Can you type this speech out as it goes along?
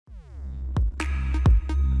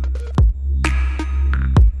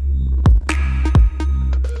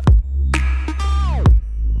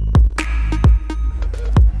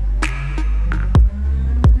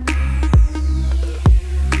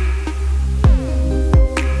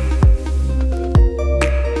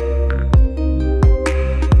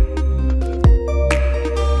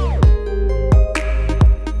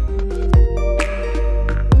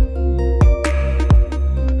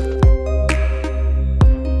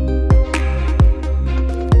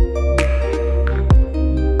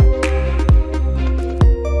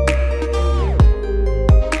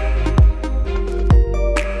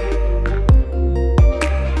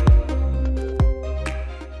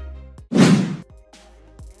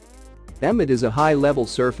Emad is a high-level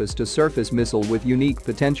surface-to-surface missile with unique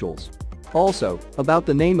potentials. Also, about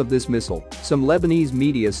the name of this missile, some Lebanese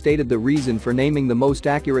media stated the reason for naming the most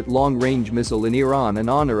accurate long-range missile in Iran in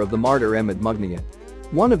honor of the martyr Emad Mughniyeh.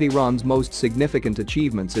 One of Iran's most significant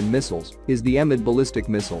achievements in missiles is the Emad ballistic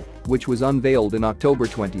missile, which was unveiled in October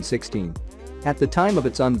 2016. At the time of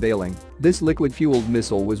its unveiling, this liquid-fueled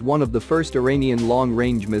missile was one of the first Iranian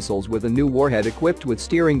long-range missiles with a new warhead equipped with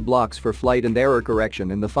steering blocks for flight and error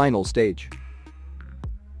correction in the final stage.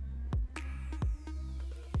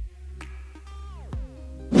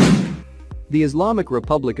 The Islamic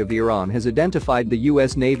Republic of Iran has identified the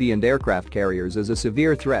US Navy and aircraft carriers as a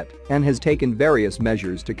severe threat and has taken various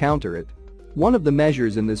measures to counter it. One of the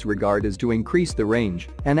measures in this regard is to increase the range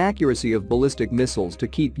and accuracy of ballistic missiles to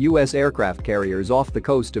keep US aircraft carriers off the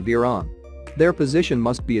coast of Iran. Their position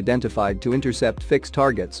must be identified to intercept fixed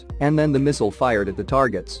targets and then the missile fired at the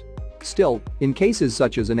targets. Still, in cases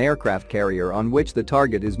such as an aircraft carrier on which the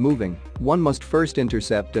target is moving, one must first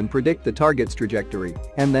intercept and predict the target's trajectory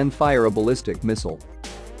and then fire a ballistic missile.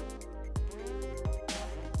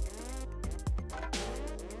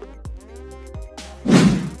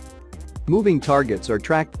 Moving targets are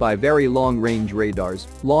tracked by very long-range radars,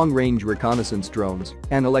 long-range reconnaissance drones,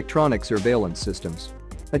 and electronic surveillance systems.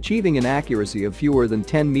 Achieving an accuracy of fewer than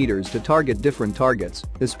 10 meters to target different targets,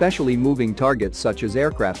 especially moving targets such as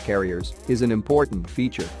aircraft carriers, is an important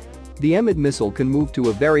feature. The Emad missile can move to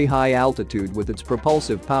a very high altitude with its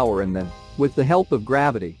propulsive power and then, with the help of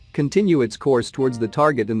gravity, continue its course towards the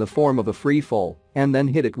target in the form of a free fall and then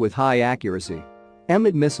hit it with high accuracy.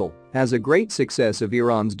 Emad missile, as a great success of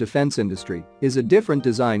Iran's defense industry, is a different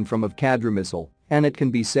design from of Qadr missile, and it can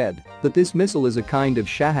be said that this missile is a kind of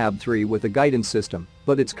Shahab-3 with a guidance system,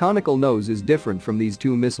 but its conical nose is different from these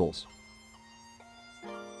two missiles.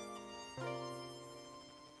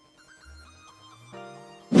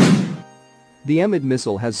 The Emad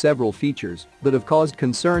missile has several features that have caused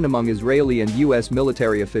concern among Israeli and US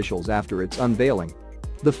military officials after its unveiling.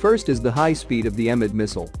 The first is the high speed of the Emad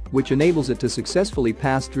missile, which enables it to successfully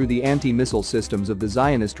pass through the anti-missile systems of the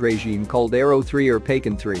Zionist regime called Arrow 3 or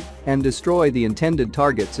Pakan 3 and destroy the intended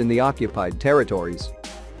targets in the occupied territories.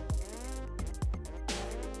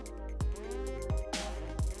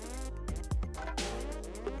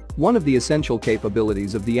 One of the essential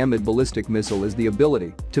capabilities of the Emad ballistic missile is the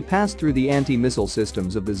ability to pass through the anti-missile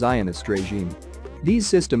systems of the Zionist regime. These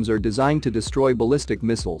systems are designed to destroy ballistic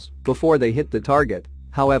missiles before they hit the target.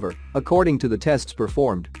 However, according to the tests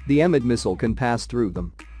performed, the Emad missile can pass through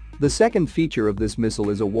them. The second feature of this missile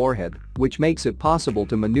is a warhead, which makes it possible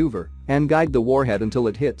to maneuver and guide the warhead until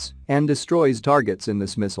it hits and destroys targets in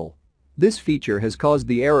this missile. This feature has caused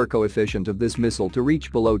the error coefficient of this missile to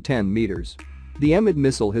reach below 10 meters. The Emad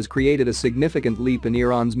missile has created a significant leap in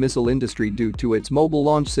Iran's missile industry due to its mobile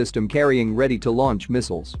launch system carrying ready-to-launch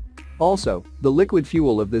missiles. Also, the liquid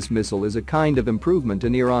fuel of this missile is a kind of improvement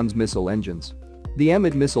in Iran's missile engines. The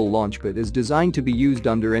Emad missile launch kit is designed to be used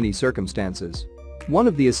under any circumstances. One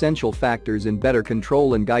of the essential factors in better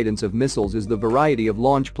control and guidance of missiles is the variety of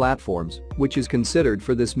launch platforms, which is considered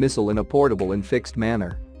for this missile in a portable and fixed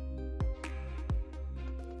manner.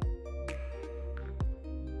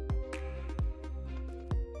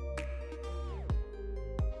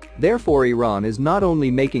 Therefore, Iran is not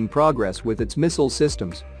only making progress with its missile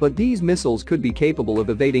systems, but these missiles could be capable of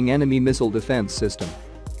evading enemy missile defense system.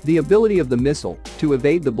 The ability of the missile to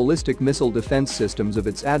evade the ballistic missile defense systems of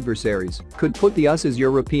its adversaries could put the US's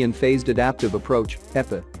European Phased Adaptive Approach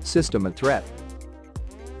 (EPA) system at threat.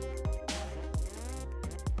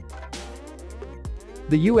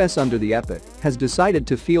 The US under the EPA has decided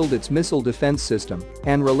to field its missile defense system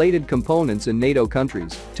and related components in NATO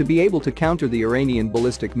countries to be able to counter the Iranian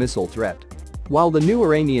ballistic missile threat. While the new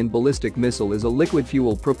Iranian ballistic missile is a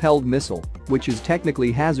liquid-fuel propelled missile, which is technically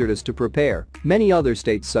hazardous to prepare, many other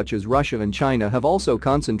states such as Russia and China have also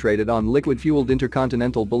concentrated on liquid-fueled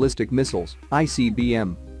intercontinental ballistic missiles,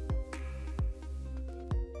 ICBM.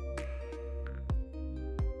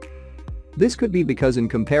 This could be because in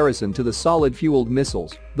comparison to the solid-fueled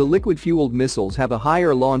missiles, the liquid-fueled missiles have a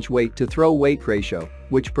higher launch weight-to-throw weight ratio,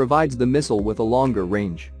 which provides the missile with a longer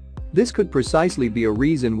range. This could precisely be a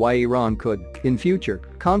reason why Iran could, in future,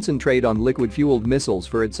 concentrate on liquid-fueled missiles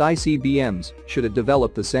for its ICBMs, should it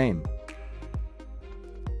develop the same.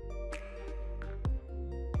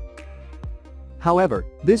 However,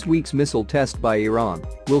 this week's missile test by Iran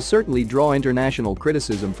will certainly draw international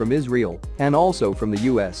criticism from Israel and also from the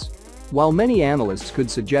US. While many analysts could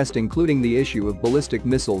suggest including the issue of ballistic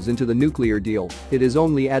missiles into the nuclear deal, it is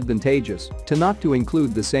only advantageous to not to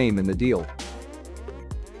include the same in the deal.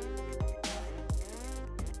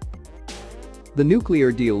 The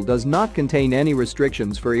nuclear deal does not contain any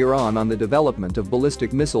restrictions for Iran on the development of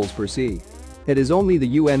ballistic missiles per se. It is only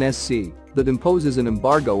the UNSC that imposes an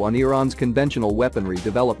embargo on Iran's conventional weaponry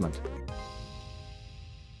development.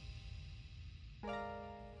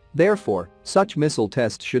 Therefore, such missile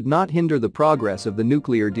tests should not hinder the progress of the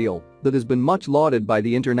nuclear deal that has been much lauded by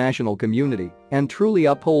the international community and truly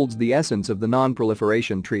upholds the essence of the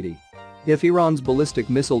Non-Proliferation Treaty. If Iran's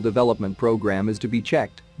ballistic missile development program is to be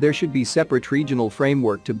checked, there should be separate regional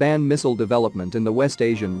framework to ban missile development in the West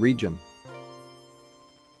Asian region.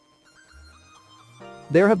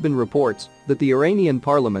 There have been reports that the Iranian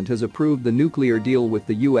parliament has approved the nuclear deal with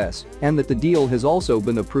the US and that the deal has also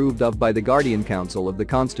been approved of by the Guardian Council of the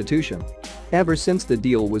Constitution. Ever since the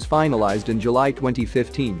deal was finalized in July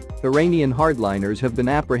 2015, Iranian hardliners have been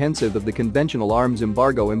apprehensive of the conventional arms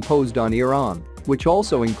embargo imposed on Iran, which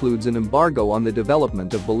also includes an embargo on the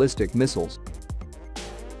development of ballistic missiles.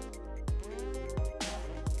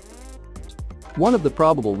 One of the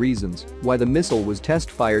probable reasons why the missile was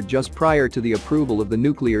test-fired just prior to the approval of the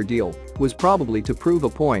nuclear deal was probably to prove a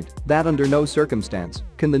point that under no circumstance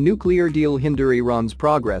can the nuclear deal hinder Iran's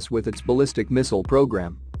progress with its ballistic missile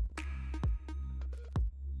program.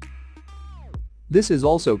 This is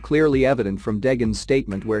also clearly evident from Degan's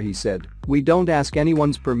statement where he said, "We don't ask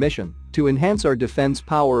anyone's permission to enhance our defense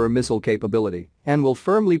power or missile capability and will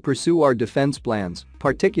firmly pursue our defense plans,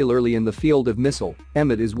 particularly in the field of missile."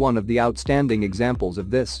 Emad is one of the outstanding examples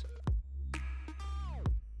of this.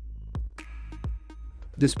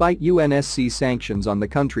 Despite UNSC sanctions on the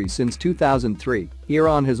country since 2003,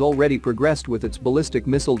 Iran has already progressed with its ballistic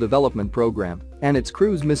missile development program and its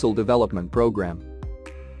cruise missile development program.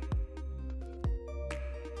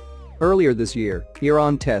 Earlier this year,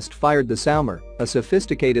 Iran test-fired the Salmer, a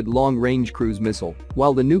sophisticated long-range cruise missile,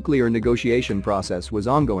 while the nuclear negotiation process was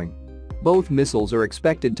ongoing. Both missiles are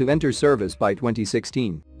expected to enter service by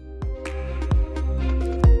 2016.